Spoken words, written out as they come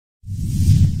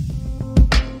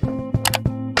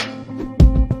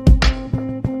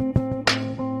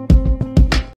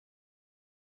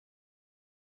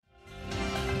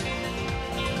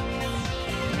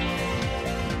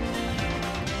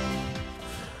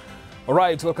All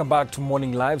right, welcome back to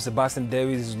Morning Live. Sebastian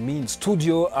Davis is me in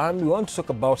studio, and we want to talk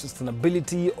about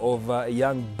sustainability of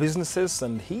young businesses.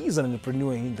 And he's an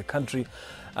entrepreneur in the country,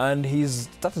 and he's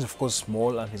started, of course,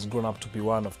 small, and he's grown up to be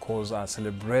one, of course,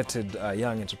 celebrated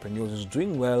young entrepreneur who's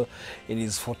doing well in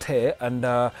his forte. And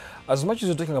as much as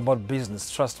you're talking about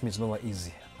business, trust me, it's not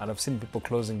easy. And I've seen people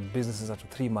closing businesses after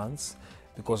 3 months.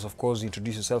 Because, of course, you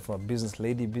introduce yourself from a business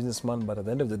lady, businessman, but at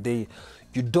the end of the day,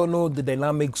 you don't know the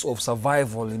dynamics of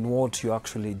survival in what you're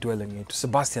actually dwelling into.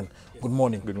 Sebastian, good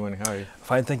morning. Good morning, how are you?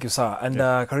 Fine, thank you, sir. And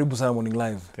karibu sana Morning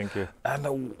Live. Thank you.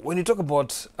 And when you talk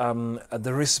about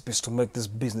the recipes to make this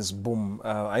business boom,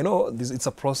 I know it's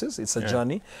a process, it's a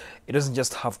journey. It doesn't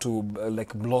just have to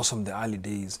like blossom the early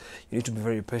days. You need to be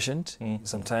very patient.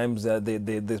 Sometimes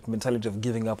the mentality of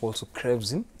giving up also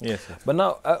creeps in. Yes. But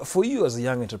now, for you as a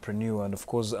young entrepreneur, and of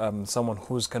course, someone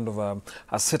who's kind of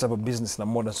has set up a business in a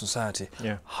modern society,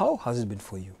 how has it been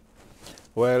for you?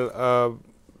 Well,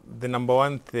 the number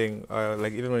one thing,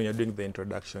 like even when you're doing the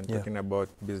introduction, talking about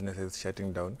businesses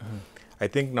shutting down, I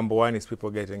think number one is people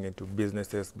getting into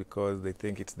businesses because they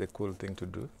think it's the cool thing to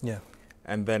do. Yeah.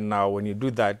 And then now when you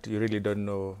do that, you really don't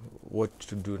know what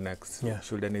to do next. Yeah.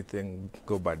 Should anything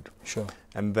go bad? Sure.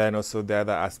 And then also the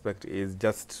other aspect is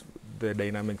just the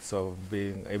dynamics of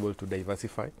being able to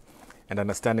diversify and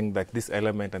understanding that this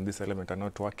element and this element are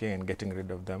not working and getting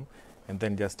rid of them, and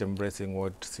then just embracing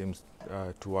what seems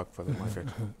to work for the market.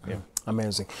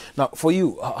 Amazing. Now, for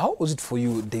you, how was it for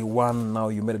you day one? Now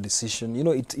you made a decision. You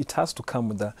know, it has to come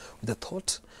with a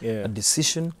thought, a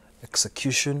decision,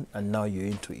 execution, and now you're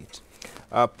into it.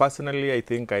 Personally, I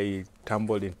think I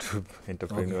tumbled into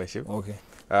entrepreneurship. Okay.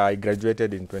 I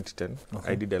graduated in 2010.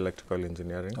 I did electrical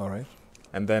engineering. All right.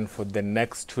 And then for the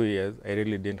next 2 years, I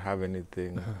really didn't have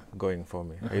anything going for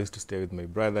me. I used to stay with my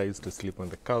brother. I used to sleep on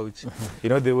the couch. You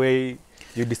know, the way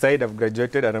you decide I've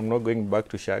graduated and I'm not going back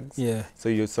to shags. Yeah. So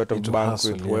you sort of bank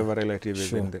hustle, with whoever relative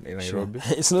is in Nairobi.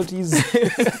 It's not easy.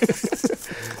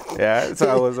 So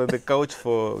I was on the couch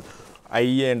for a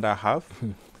year and a half.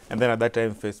 And then at that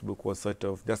time, Facebook was sort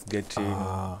of just getting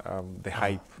the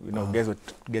hype. You know, guys were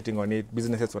getting on it.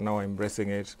 Businesses were now embracing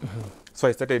it. So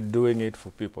I started doing it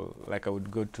for people. Like I would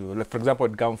go to, like for example,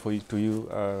 I'd come to you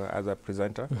as a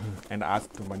presenter and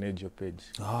ask to manage your page.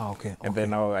 And then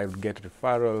now I would get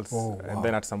referrals. And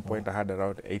then at some point, I had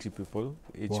around 80 people,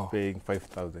 each paying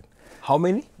 5,000. How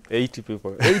many? 80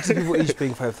 people. 80 people each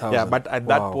paying 5,000. Yeah, but at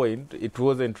that point, it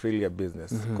wasn't really a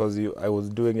business because I was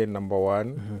doing it, number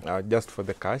one, just for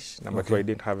the cash. Number two, I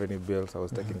didn't have any bills I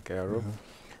was taking care of.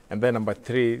 And then number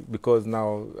three, because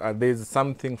now there's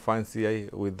something fancy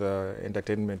with the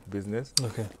entertainment business.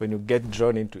 When you get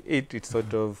drawn into it, it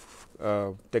sort of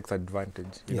takes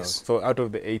advantage. You know? So out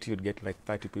of the 80, you'd get like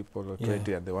 30 people or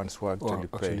 20 are the ones who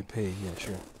actually pay. Yeah,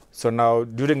 sure. So now,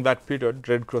 during that period,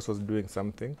 Red Cross was doing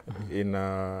something in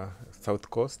South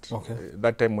Coast.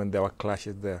 That time when there were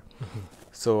clashes there.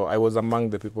 So I was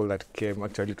among the people that came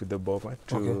actually to the bomber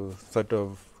to sort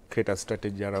of create a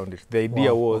strategy around it. The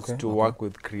idea was to work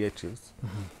with creatives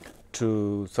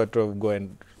to sort of go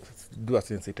and do a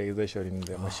sensitization in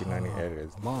the machinery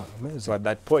areas. So at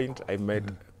that point, I met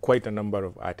quite a number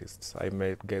of artists. I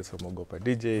met guys from Ogopa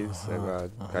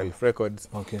DJs, Calif Records.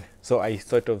 So I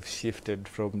sort of shifted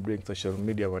from doing social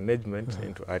media management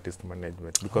into artist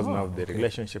management because now of the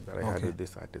relationship that I had with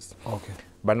this artist.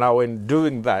 But now when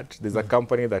doing that, there's a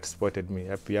company that spotted me,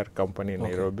 a PR company in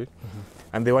Nairobi.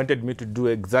 And they wanted me to do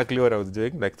exactly what I was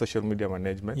doing, like social media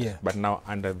management, but now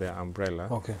under their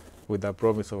umbrella with a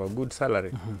promise of a good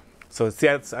salary. So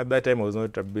since at that time I was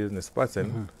not a business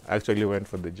person, I actually went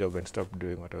for the job and stopped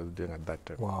doing what I was doing at that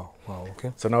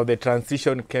time. So now the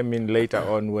transition came in later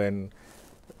on when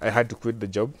I had to quit the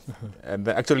job. And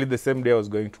actually the same day I was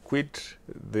going to quit,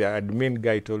 the admin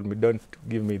guy told me, don't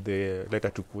give me the letter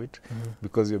to quit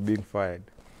because you're being fired.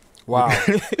 Wow.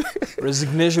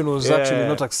 Resignation was actually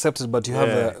not accepted, but you have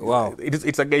a,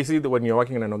 It's a guy, see, when you're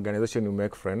working in an organization, you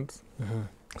make friends.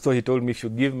 So he told me, if you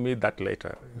give me that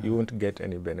letter, you won't get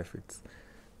any benefits.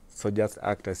 So just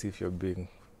act as if you're being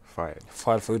fired.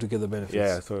 Fired for you to get the benefits.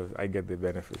 Yeah, so I get the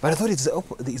benefits. But I thought it's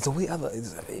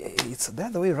the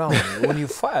other way around. When you're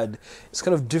fired, it's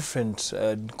kind of different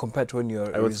compared to when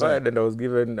you're I was fired and I was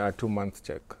given a 2 month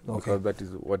check because that is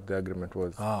what the agreement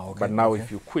was. But now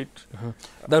if you quit...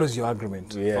 That was your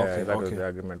agreement? Yeah, that was the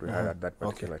agreement we had at that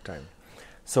particular time.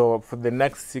 So for the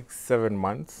next 6-7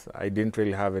 months, I didn't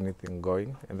really have anything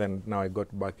going. And then now I got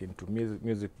back into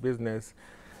music business.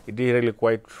 It didn't really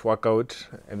quite work out.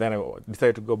 And then I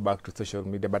decided to go back to social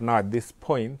media. But now at this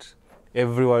point,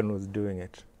 everyone was doing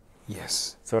it.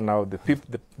 Yes. So now the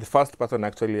first person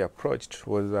actually approached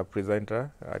was a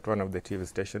presenter at one of the TV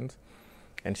stations.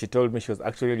 And she told me she was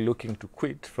actually looking to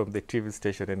quit from the TV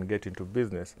station and get into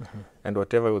business. And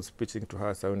whatever I was pitching to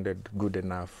her sounded good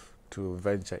enough to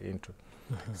venture into.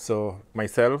 So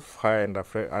myself, her, and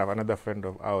another friend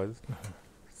of ours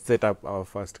set up our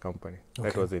first company.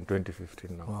 That was in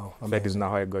 2015 now. Wow, that is now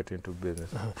how I got into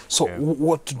business. So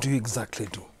what do you exactly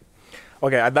do?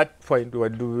 Okay, at that point, we were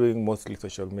doing mostly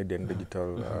social media and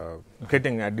digital,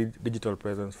 creating a digital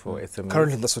presence for SMEs.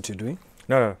 Currently, that's what you're doing?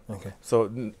 No. Okay.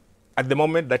 So at the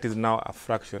moment, that is now a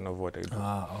fraction of what I do.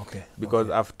 Okay. Because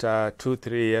after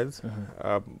 2-3 years,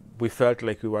 we felt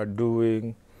like we were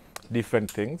doing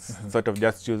different things, sort of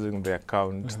just using the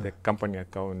account, the company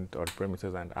account or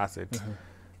premises and assets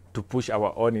to push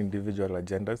our own individual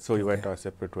agendas. So we went our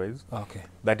separate ways. Okay.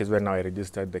 That is when now I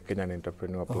registered the Kenyan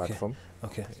Entrepreneur Platform,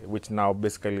 which now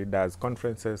basically does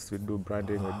conferences, we do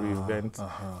branding, we do events,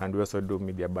 and we also do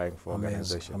media buying for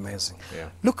organizations. Amazing. Yeah.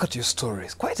 Look at your story.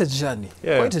 It's quite a journey.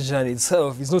 Yeah. Quite a journey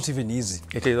itself. It's not even easy.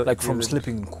 It is. Like from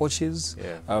sleeping in coaches,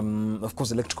 of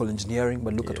course, electrical engineering,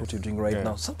 but look at what you're doing right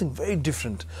now. Something very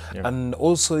different. Yeah. And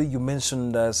also, you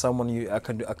mentioned someone you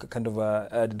kind of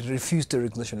refused the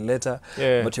resignation letter,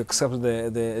 but you accepted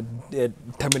the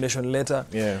termination letter.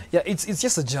 Yeah. It's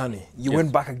just a journey. You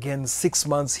went back again, 6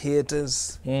 months hiatus.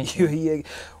 You're here.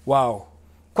 Wow.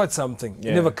 Quite something.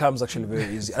 It never comes actually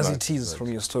very easy, as it is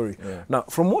from your story. Now,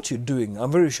 from what you're doing,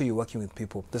 I'm very sure you're working with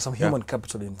people. There's some human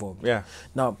capital involved.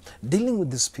 Now, dealing with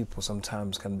these people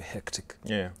sometimes can be hectic.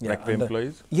 Like the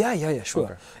employees?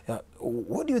 Sure. Okay.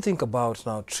 What do you think about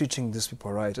now treating these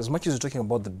people right? As much as you're talking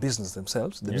about the business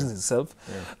themselves, the business itself,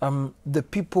 the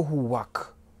people who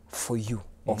work for you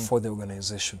or for the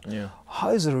organization,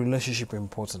 how is the relationship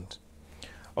important?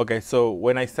 Okay, so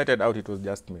when I started out, it was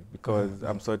just me because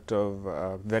I'm sort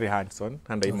of very hands-on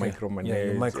and I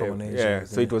micromanage. You micromanage.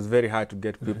 So it was very hard to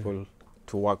get people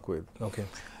to work with. Okay.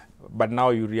 But now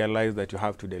you realize that you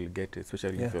have to delegate,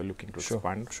 especially if you're looking to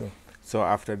expand. So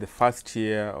after the first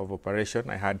year of operation,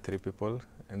 I had 3 people,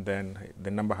 and then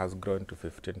the number has grown to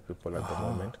 15 people at the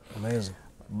moment. Amazing.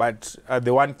 But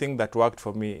the one thing that worked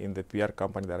for me in the PR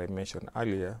company that I mentioned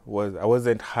earlier was I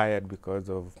wasn't hired because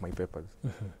of my papers.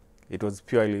 It was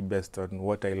purely based on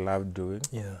what I loved doing,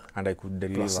 and I could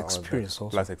deliver. Plus experience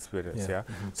also. Plus experience,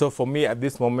 So for me, at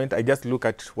this moment, I just look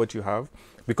at what you have,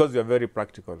 because you're very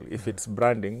practical. If it's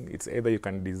branding, it's either you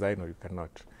can design or you cannot.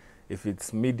 If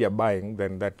it's media buying,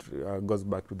 then that goes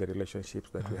back to the relationships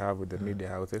that we have with the media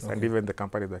houses and even the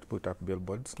companies that put up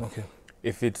billboards.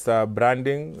 If it's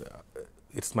branding,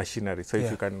 it's machinery. So if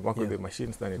you can work with the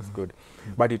machines, then it's good.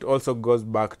 But it also goes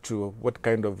back to what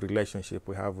kind of relationship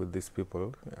we have with these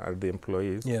people, the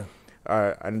employees,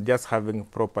 and just having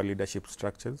proper leadership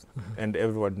structures and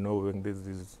everyone knowing this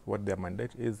is what their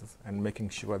mandate is and making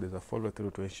sure there's a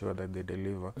follow-through to ensure that they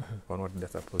deliver on what they're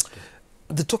supposed to.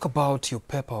 The talk about your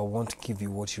paper won't give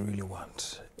you what you really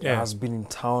want. Has been in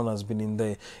town, has been in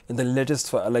the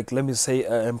latest, like let me say,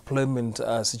 employment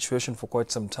situation for quite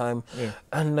some time.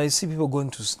 And I see people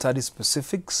going to study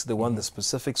specifics. They want the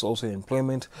specifics also in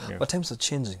employment. But times are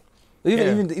changing.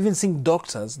 Even seeing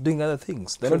doctors doing other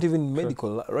things. They're not even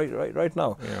medical right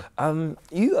now.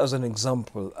 You as an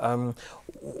example,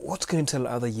 what can you tell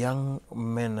other young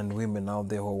men and women out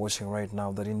there who are watching right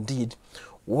now that indeed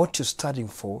what you're studying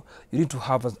for, you need to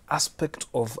have an aspect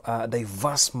of a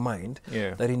diverse mind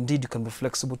that indeed you can be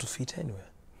flexible to fit anywhere?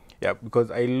 Yeah, because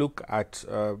I look at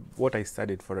what I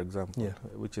studied, for example,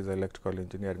 which is electrical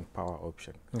engineering power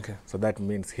option. So that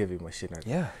means heavy machinery.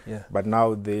 But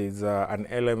now there's an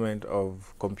element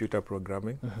of computer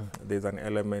programming. There's an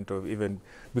element of even,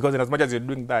 because in as much as you're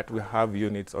doing that, we have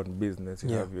units on business,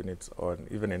 you have units on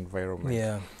even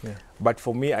environment. But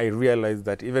for me, I realized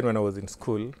that even when I was in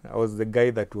school, I was the guy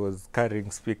that was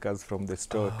carrying speakers from the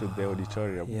store to the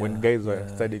auditorium when guys were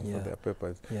studying for their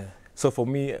papers. So for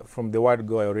me, from the word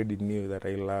go, I already knew that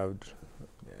I loved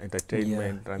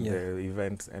entertainment and the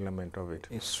events element of it.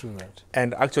 It's true that.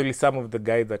 And actually, some of the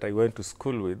guys that I went to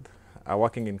school with are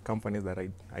working in companies that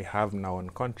I have now on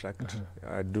contract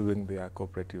doing their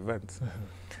corporate events.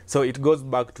 So it goes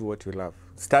back to what you love.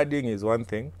 Studying is one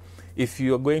thing. If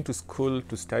you're going to school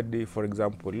to study, for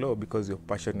example, law because you're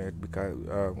passionate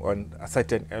on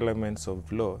certain elements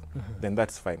of law, then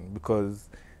that's fine because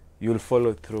you'll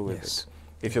follow through with it.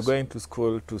 If you're going to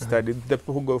school to study, the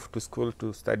people who go to school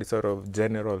to study sort of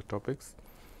general topics,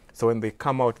 so when they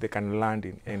come out, they can land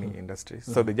in any industry.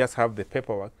 So they just have the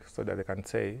paperwork so that they can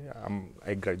say,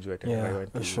 I graduated, I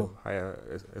went to higher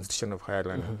institution of higher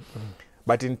learning.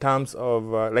 But in terms of,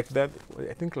 like that,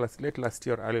 I think late last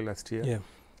year or early last year,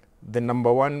 the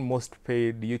 #1 most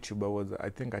paid YouTuber was, I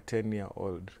think, a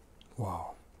 10-year-old.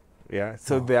 Wow. Yeah,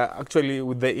 so they are actually,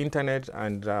 with the internet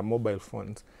and mobile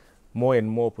phones, more and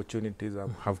more opportunities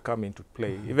have come into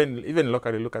play. Even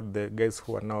locally, look at the guys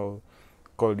who are now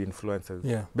called influencers.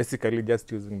 Yeah. Basically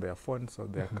just using their phones or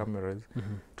their cameras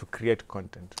to create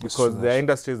content. That's Because true, there are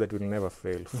industries that will never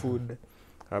fail. Food,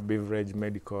 beverage,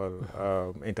 medical,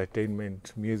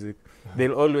 entertainment, music.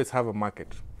 They'll always have a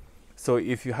market. So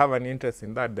if you have an interest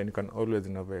in that, then you can always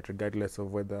innovate, regardless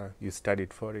of whether you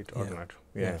studied for it or not.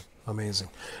 Yeah. Amazing.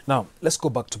 Now, let's go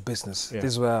back to business. Yeah.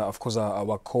 This is where, of course,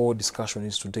 our core discussion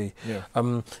is today.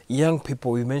 Yeah. Young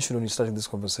people, we mentioned when you started this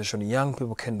conversation, young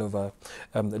people kind of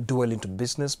do well into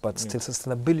business, but still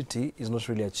sustainability is not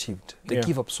really achieved. They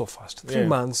give up so fast. 3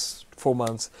 months, 4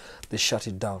 months, they shut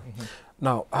it down.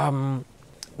 Now,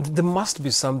 there must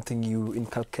be something you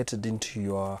inculcated into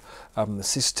your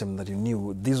system that you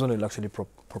knew this one will actually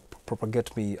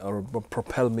propagate me or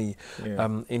propel me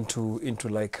into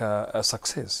like a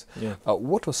success.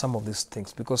 What were some of these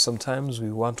things? Because sometimes we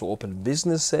want to open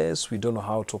businesses, we don't know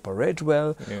how to operate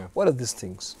well. What are these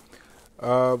things?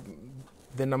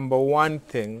 The number one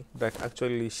thing that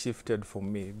actually shifted for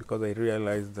me, because I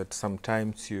realized that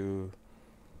sometimes you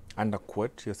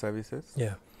underquote your services.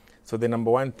 So the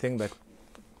number one thing that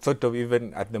sort of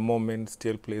even at the moment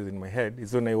still plays in my head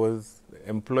is when I was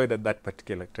employed at that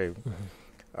particular time.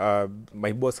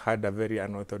 My boss had a very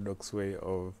unorthodox way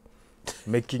of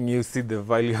making you see the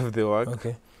value of the work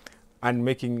and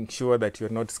making sure that you're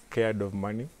not scared of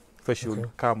money. So she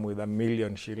would come with 1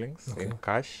 million shillings in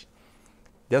cash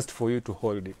just for you to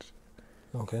hold it.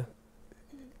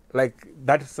 Like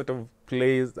that sort of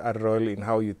plays a role in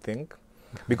how you think.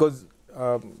 Because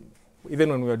even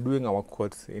when we were doing our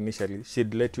quotes initially,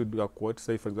 she'd let you do a quote.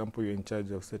 Say, for example, you're in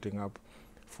charge of setting up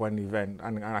for an event,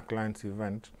 and a client's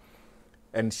event,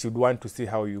 and she'd want to see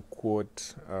how you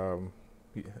quote,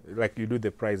 like you do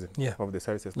the pricing of the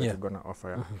services that you're going to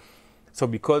offer. So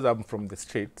because I'm from the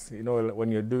streets, you know,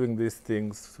 when you're doing these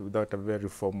things without a very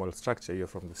formal structure, you're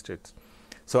from the streets.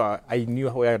 So I knew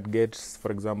where I'd get, for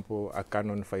example, a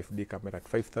Canon 5D camera at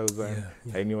 5,000.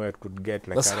 I knew where I could get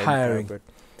like that's hiring.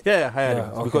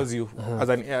 Hiring. Because you, as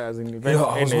an event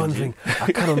I was wondering,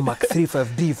 a Canon Mark III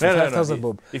 5D for 5,000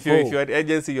 bob. If you're an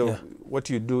agency, what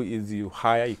you do is you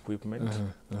hire equipment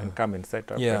and come and set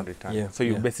up and return. So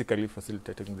you're basically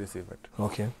facilitating this event.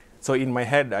 So in my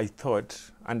head, I thought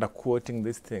underquoting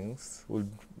these things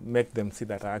would make them see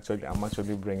that I'm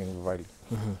actually bringing value.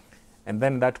 And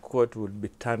then that quote would be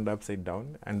turned upside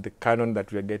down, and the Canon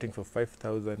that we are getting for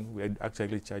 5,000, we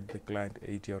actually charge the client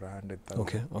 80 or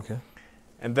 100,000.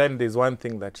 And then there's one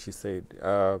thing that she said,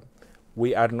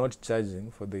 we are not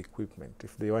charging for the equipment.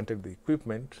 If they wanted the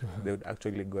equipment, they would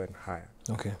actually go and hire.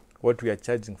 What we are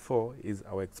charging for is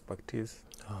our expertise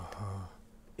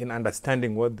in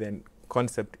understanding what the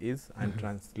concept is and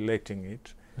translating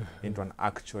it into an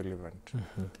actual event.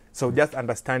 So just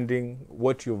understanding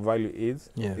what your value is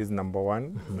number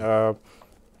one.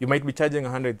 You might be charging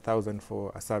 100,000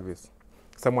 for a service.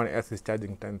 Someone else is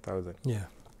charging 10,000.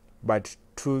 But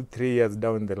 2-3 years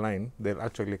down the line, they'll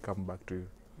actually come back to you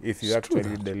if you're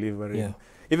actually delivering.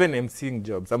 Even emceeing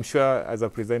jobs. I'm sure as a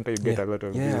presenter you get a lot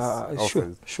of these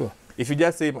offers. If you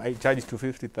just say, I charge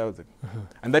 250,000,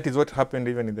 and that is what happened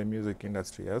even in the music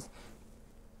industry.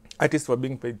 Artists were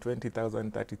being paid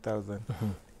 20,000, 30,000.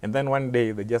 And then one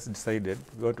day they just decided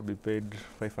we want to be paid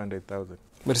 500,000.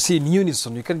 But see, in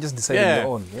unison, you can't just decide on your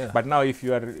own. But now if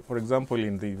you are, for example,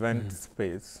 in the event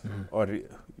space, or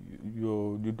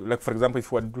you do, like, for example,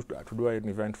 if we were to do an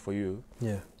event for you,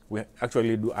 we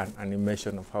actually do an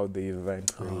animation of how the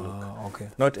event will look.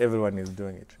 Not everyone is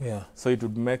doing it. So it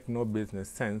would make no business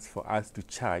sense for us to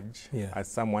charge as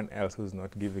someone else who's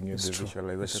not giving you the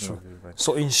visualization of the event.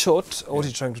 So in short, what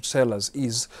you're trying to tell us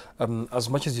is, as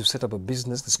much as you've set up a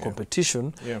business, this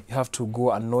competition, you have to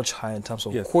go a notch higher in terms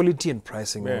of quality and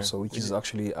pricing also, which is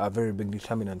actually a very big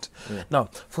determinant. Now,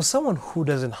 for someone who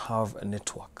doesn't have a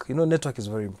network, you know, network is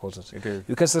very important. It is.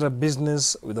 You can set a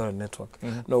business without a network.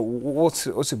 Now, what's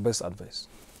your best advice?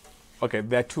 Okay,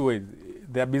 there are two ways.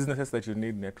 There are businesses that you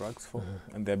need networks for,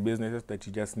 and there are businesses that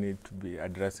you just need to be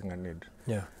addressing a need.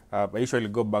 I usually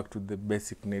go back to the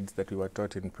basic needs that we were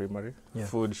taught in primary,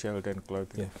 food, shelter, and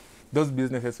clothing. Those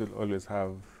businesses will always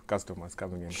have customers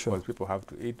coming in because people have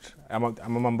to eat. A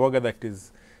mamboga that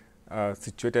is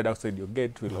situated outside your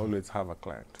gate will always have a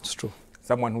client. It's true.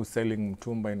 Someone who's selling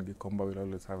mtumba in Gikomba will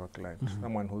always have a client.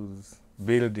 Someone who's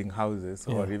building houses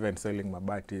or even selling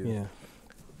mabati,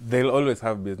 they'll always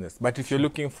have business. But if you're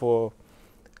looking for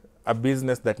a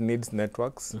business that needs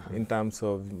networks in terms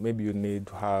of maybe you need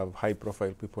to have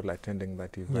high-profile people attending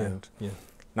that event,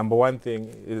 number one thing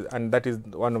is, and that is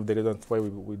one of the reasons why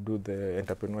we do the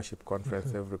entrepreneurship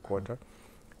conference every quarter,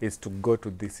 is to go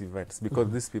to these events, because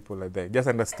these people are there. Just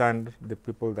understand the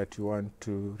people that you want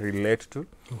to relate to,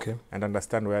 and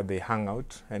understand where they hang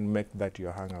out, and make that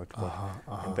your hangout point.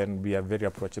 And then be a very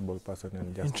approachable person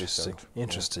and just Interesting. reach out.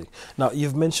 Interesting. Now,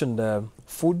 you've mentioned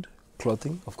food,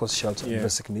 clothing, of course, shelter, and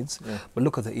basic needs. But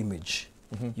look at the image.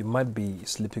 You might be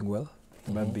sleeping well.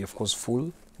 You might be, of course,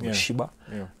 full, Shiba.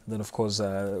 Then, of course,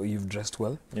 you've dressed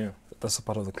well. That's a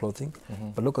part of the clothing.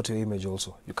 But look at your image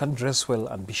also. You can't dress well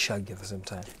and be shaggy at the same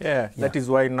time. That is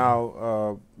why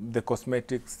now the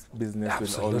cosmetics business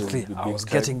will always be big. I was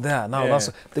getting there. Now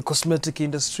that's the cosmetic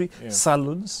industry,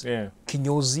 salons,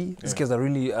 kinyozi. These guys are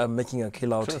really making a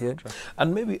kill out here.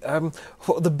 And maybe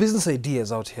for the business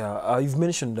ideas out here, you've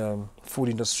mentioned food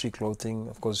industry, clothing,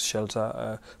 of course,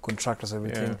 shelter, contractors,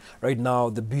 everything. Right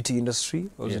now, the beauty industry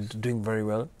is doing very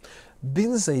well.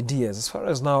 Business ideas, as far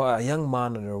as now a young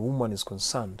man and a woman is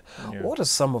concerned, what are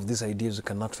some of these ideas you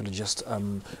can actually just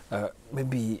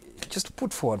maybe just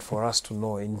put forward for us to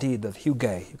know indeed that you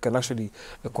can actually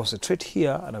concentrate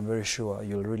here, and I'm very sure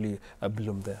you'll really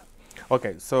bloom there.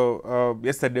 Okay, so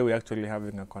yesterday we actually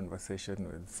having a conversation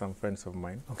with some friends of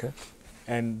mine.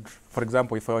 And for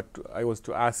example, if I was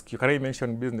to ask you, can I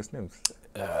mention business names?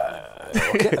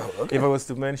 If I was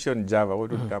to mention Java, what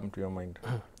would come to your mind?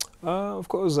 Of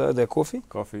course, the coffee.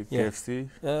 Coffee, KFC.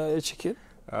 Chicken.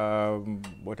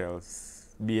 What else?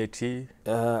 BAT.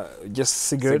 Just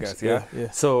cigarettes.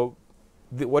 So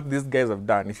what these guys have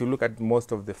done, if you look at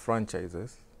most of the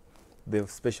franchises, they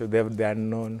are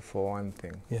known for one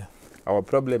thing. Our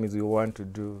problem is we want to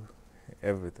do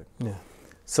everything.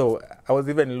 So I was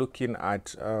even looking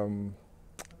at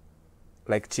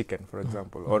like chicken, for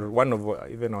example, or one of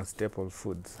even our staple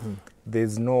foods.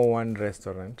 There's no one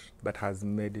restaurant that has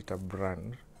made it a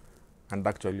brand and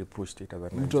actually pushed it as a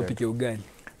Nigerian.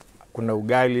 Kuna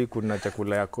ugali, kuna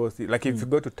chakula ya kosi. Like if you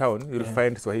go to town, you'll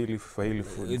find Swahili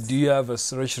foods. Do you have a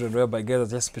restaurant whereby guys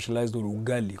are just specialized on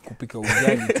ugali, kupika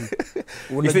ugali tu?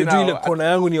 Unajua ile kona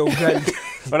yangu ni ugali.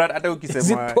 But hata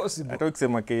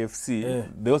ukisema KFC,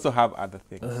 they also have other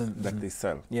things that they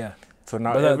sell. So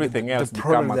now everything else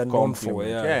become a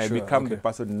complement. Become the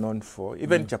person known for.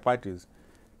 Even chapatis.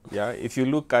 If you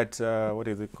look at, what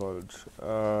is it called?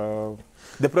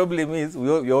 The problem is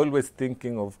we're always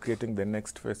thinking of creating the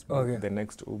next Facebook, the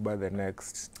next Uber, the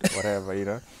next whatever, you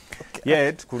know.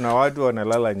 Yet, kuna watu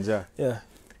wanalala njaa.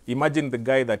 Imagine the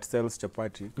guy that sells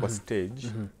chapati on stage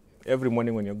every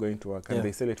morning when you're going to work, and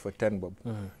they sell it for 10 bob.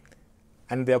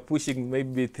 And they're pushing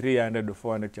maybe 300 or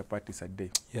 400 chapatis a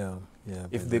day.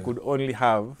 If they could only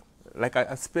have like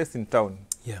a space in town.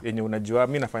 Yenye unajua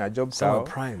mimi nafanya job sawa,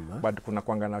 but kuna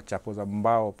kwanga na chapo za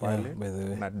mbao pale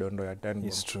na dondo ya 10 bob.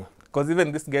 It's true. Because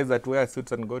even these guys that wear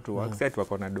suits and go to work, set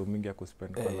wako na do mingi ya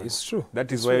kuspend. It's true.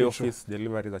 That is why office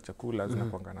delivery za chakula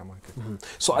zinakwanga na market.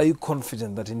 So are you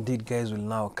confident that indeed guys will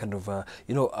now kind of,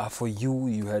 for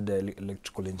you had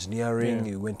electrical engineering,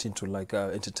 you went into like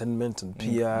entertainment and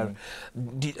PR.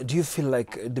 Do you feel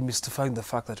like demystifying the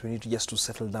fact that we need to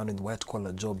settle down in white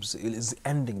collar jobs is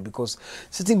ending? Because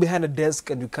sitting behind a desk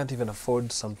and you can't even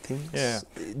afford some things,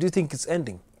 do you think it's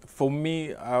ending? For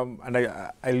me, and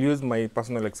I'll use my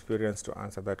personal experience to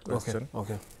answer that question.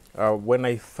 When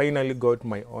I finally got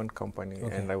my own company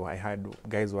and I had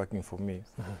guys working for me,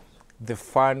 the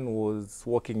fun was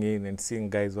walking in and seeing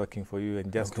guys working for you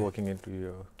and just walking into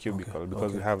your cubicle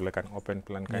because we have like an open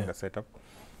plan kind of setup.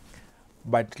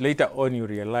 But later on you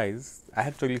realize I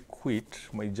actually quit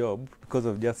my job because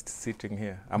of just sitting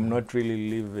here. I'm not really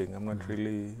living, I'm not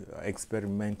really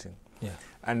experimenting.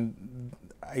 And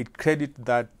I credit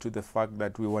that to the fact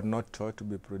that we were not taught to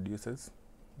be producers,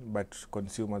 but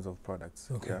consumers of products.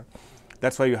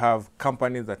 That's why you have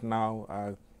companies that now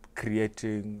are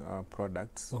creating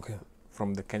products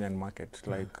from the Kenyan market,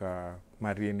 like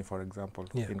Marini, for example,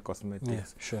 in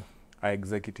cosmetics.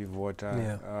 Executive Water,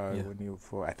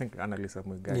 I think Annalisa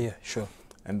Mugai.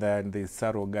 And then the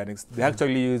Saro Organics, they're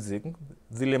actually using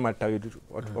zile matawi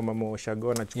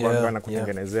wamamoshago na chukua na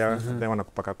kutengenezea then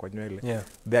wanakupaka kwa nywele.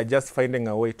 They are just finding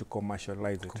a way to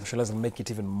commercialize it. Commercialize and make it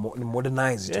even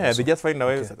modernize it. They just find a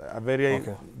way, a very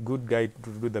good guy to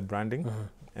do the branding,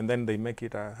 and then they make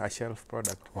it a shelf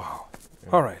product. Wow.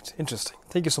 All right, interesting.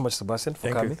 Thank you so much, Sebastian,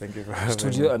 for coming. Thank you for the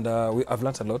studio, and I've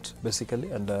learned a lot,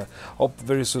 basically, and hope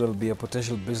very soon I'll be a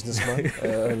potential businessman.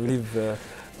 I believe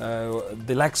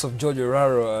the likes of George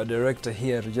Oraro, director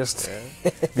here, just...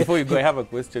 Before you go, I have a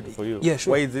question for you.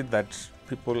 Sure. Why is it that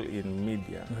people in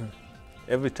media,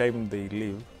 every time they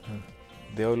leave,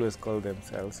 they always call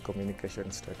themselves communication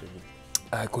strategy?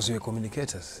 Because we're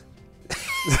communicators.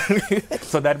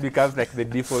 So that becomes like the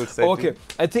default setting. Okay,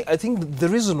 I think the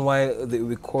reason why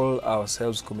we call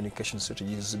ourselves communication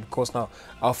strategies is because now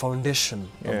our foundation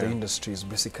of the industry is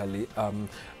basically from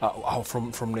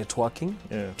networking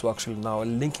to actually now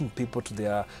linking people to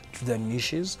their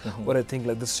niches. What I think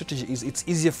like the strategy is, it's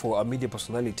easier for a media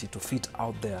personality to fit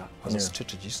out there as a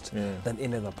strategist than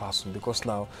any other person, because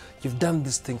now you've done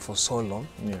this thing for so long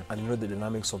and you know the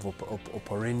dynamics of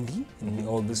operandi in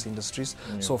all these industries.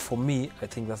 So for me, I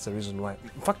think that's the reason why.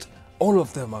 In fact, all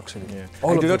of them actually.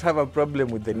 I do not have a problem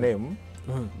with the name.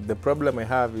 The problem I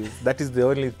have is that is the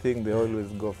only thing they always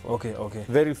go for. Okay.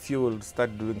 Very few will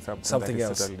start doing something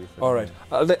else. Totally different. All right.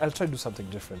 I'll try to do something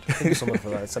different. Thank you so much for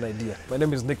that. It's an idea. My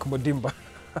name is Nick Modimba.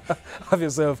 Have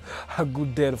yourself a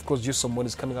good day. And of course, Just Someone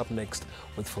is coming up next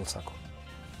with Full Circle.